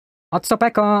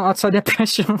also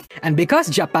depression. And because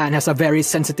Japan has a very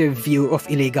sensitive view of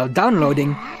illegal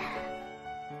downloading...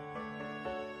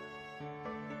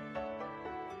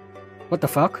 What the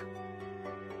fuck?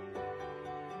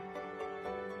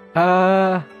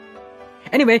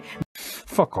 Anyway.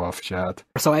 Fuck off, chat.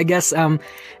 So I guess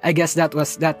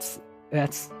that's...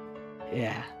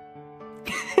 Yeah.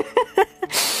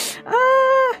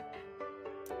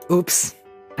 Oops.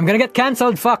 I'm gonna get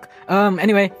cancelled, fuck.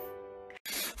 Anyway.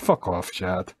 Fuck off,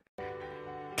 chat.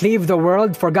 Cleave the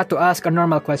World forgot to ask a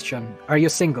normal question. Are you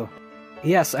single?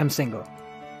 Yes, I'm single.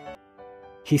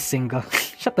 He's single.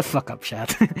 Shut the fuck up,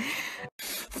 chat.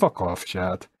 Fuck off,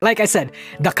 chat. Like I said,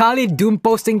 the Kali Doom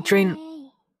posting train...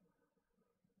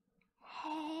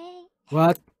 Hey.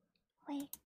 What? Wait.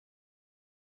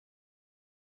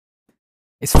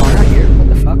 Is Farah here? What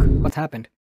the fuck? What happened?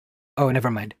 Oh,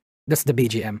 never mind. That's the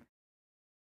BGM.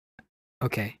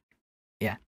 Okay.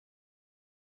 Yeah.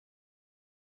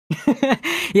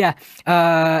 Yeah.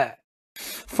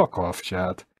 Fuck off,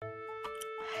 chat.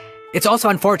 It's also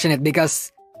unfortunate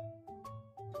because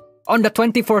on the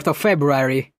 24th of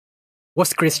February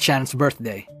was Chris Chan's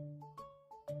birthday.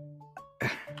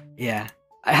 Yeah.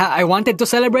 I wanted to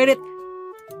celebrate it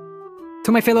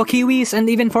to my fellow Kiwis and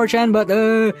even 4chan, but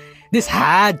this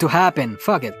had to happen.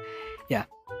 Fuck it. Yeah.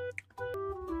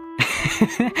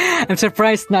 I'm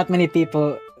surprised not many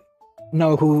people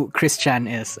know who Chris Chan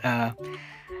is.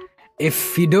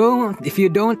 If you don't,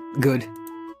 good.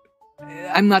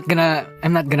 I'm not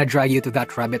gonna drag you to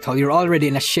that rabbit hole. You're already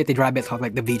in a shitty rabbit hole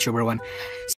like the VTuber one.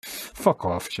 Fuck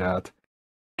off, chat.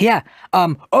 Yeah.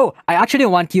 Oh, I actually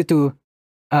want you to,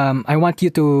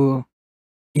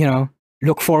 you know,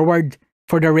 look forward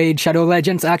for the Raid Shadow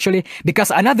Legends actually, because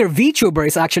another VTuber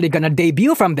is actually gonna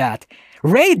debut from that.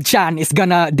 Raid-chan is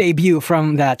gonna debut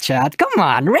from that, chat. Come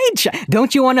on, Raid-chan.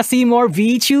 Don't you want to see more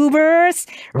VTubers?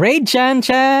 Raid-chan,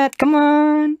 chat. Come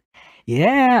on.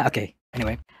 Yeah. Okay.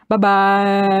 Anyway.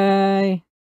 Bye-bye.